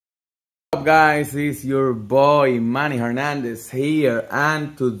up, guys? It's your boy Manny Hernandez here,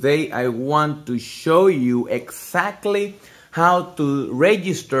 and today I want to show you exactly how to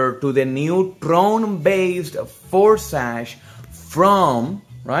register to the new Tron based Forsage from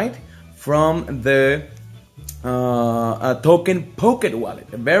the Token Pocket Wallet.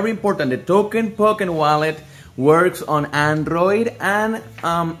 Very important, the Token Pocket Wallet works on Android and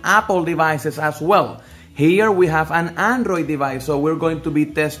Apple devices as well. Here we have an Android device, so we're going to be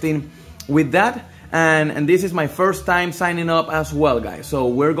testing with that, and this is my first time signing up as well, guys. So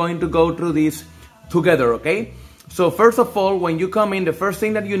we're going to go through this together, okay? So first of all, when you come in, the first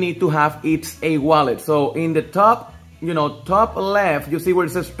thing that you need to have is a wallet. So in the top, top left, you see where it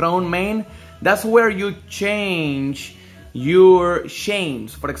says Tron main. That's where you change your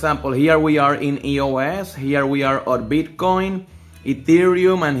chains. For example, here we are in EOS, here we are on Bitcoin,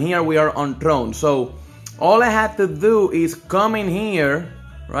 Ethereum, and here we are on Tron. So all I had to do is come in here,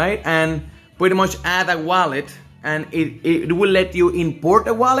 right, and pretty much add a wallet, and it will let you import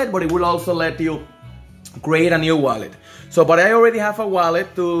a wallet, but it will also let you create a new wallet. So, but I already have a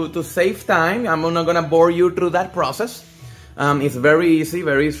wallet to save time. I'm not gonna bore you through that process. It's very easy,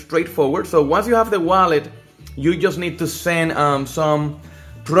 very straightforward. So once you have the wallet, you just need to send some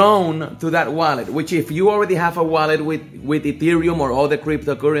Tron to that wallet, which if you already have a wallet with Ethereum or other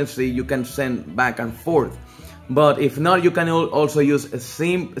cryptocurrency, you can send back and forth. But if not, you can also use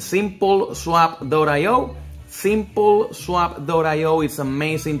SimpleSwap.io. SimpleSwap.io is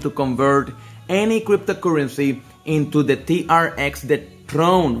amazing to convert any cryptocurrency into the TRX, the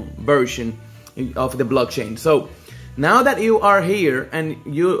Tron version of the blockchain. So now that you are here and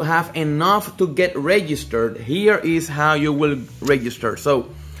you have enough to get registered, here is how you will register. So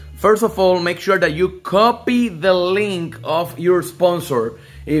first of all, make sure that you copy the link of your sponsor.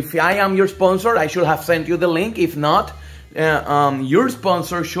 If I am your sponsor, I should have sent you the link. If not, your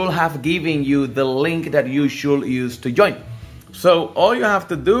sponsor should have given you the link that you should use to join. So all you have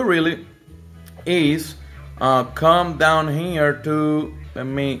to do really is come down here to, let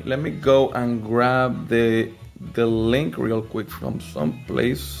me go and grab the link real quick from some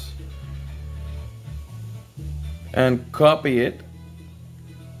place and copy it,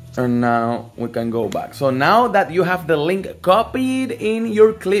 and now we can go back. So now that you have the link copied in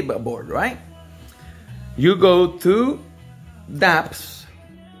your clipboard, right, you go to dApps.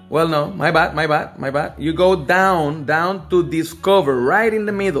 Well, no, my bad. You go down to Discover, right in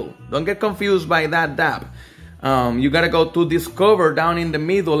the middle. Don't get confused by that dApp. You gotta go to Discover down in the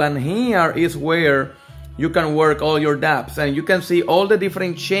middle, and here is where you can work all your dApps, and you can see all the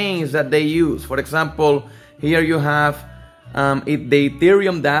different chains that they use. For example, here you have the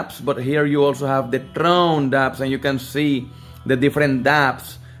Ethereum dApps, but here you also have the Tron dApps, and you can see the different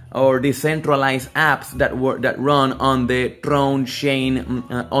dApps or decentralized apps that run on the Tron chain.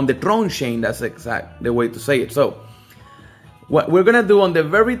 That's exact the way to say it. So what we're gonna do on the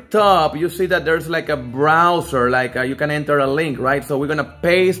very top, you see that there's like a browser, like you can enter a link, right? So we're gonna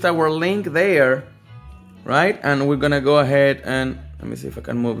paste our link there, right? And we're gonna go ahead and, let me see if I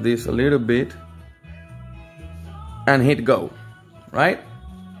can move this a little bit, and hit go, right?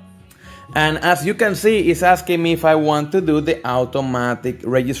 And as you can see, it's asking me if I want to do the automatic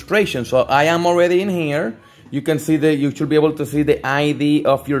registration. So I am already in here. You can see that you should be able to see the ID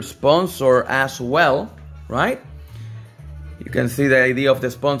of your sponsor as well, right? You can see the ID of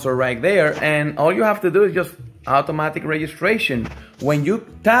the sponsor right there, and all you have to do is just automatic registration. When you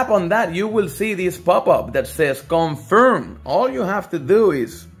tap on that, you will see this pop-up that says confirm. All you have to do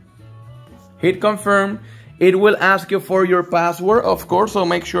is hit confirm. It will ask you for your password, of course, so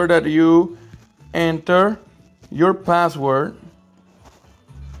make sure that you enter your password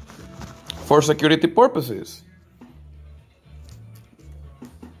for security purposes.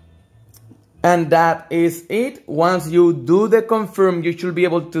 And that is it. Once you do the confirm, you should be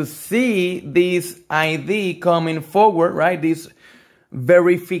able to see this ID coming forward, right? This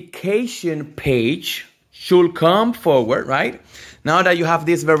verification page should come forward, right? Now that you have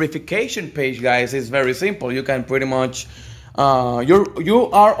this verification page, guys, it's very simple. You can pretty much, you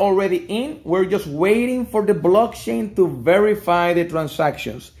are already in. We're just waiting for the blockchain to verify the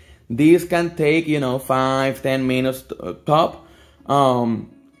transactions. This can take, 5-10 minutes top.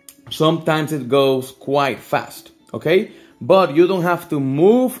 Sometimes it goes quite fast, okay? But you don't have to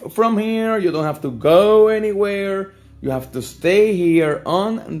move from here. You don't have to go anywhere. You have to stay here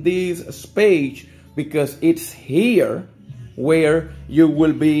on this page, because it's here where you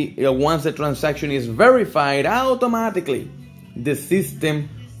will be, once the transaction is verified, automatically the system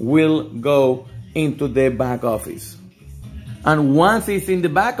will go into the back office. And once it's in the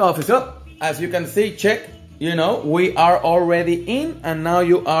back office, as you can see, check, you know, we are already in, and now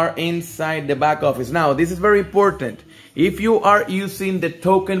you are inside the back office. Now, this is very important. If you are using the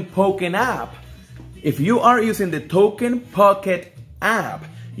Token Pocket app,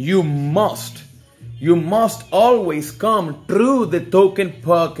 you must always come through the Token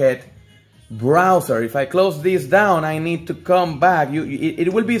Pocket browser. If I close this down, I need to come back.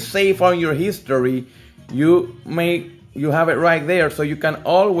 It will be saved on your history. You have it right there, so you can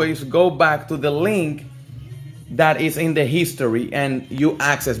always go back to the link that is in the history and you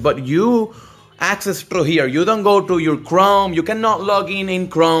access. But you access through here. You don't go to your Chrome. You cannot log in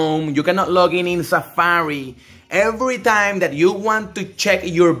Chrome. You cannot log in Safari. Every time that you want to check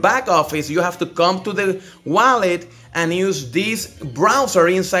your back office, you have to come to the wallet and use this browser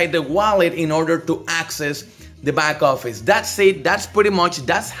inside the wallet in order to access the back office. That's it.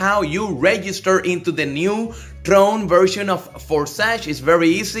 That's how you register into the new Tron version of Forsage. It's very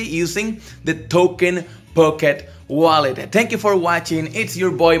easy using the Token Pocket wallet. Thank you for watching. It's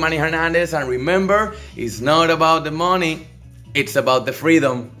your boy Manny Hernandez, and remember, it's not about the money, it's about the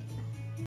freedom.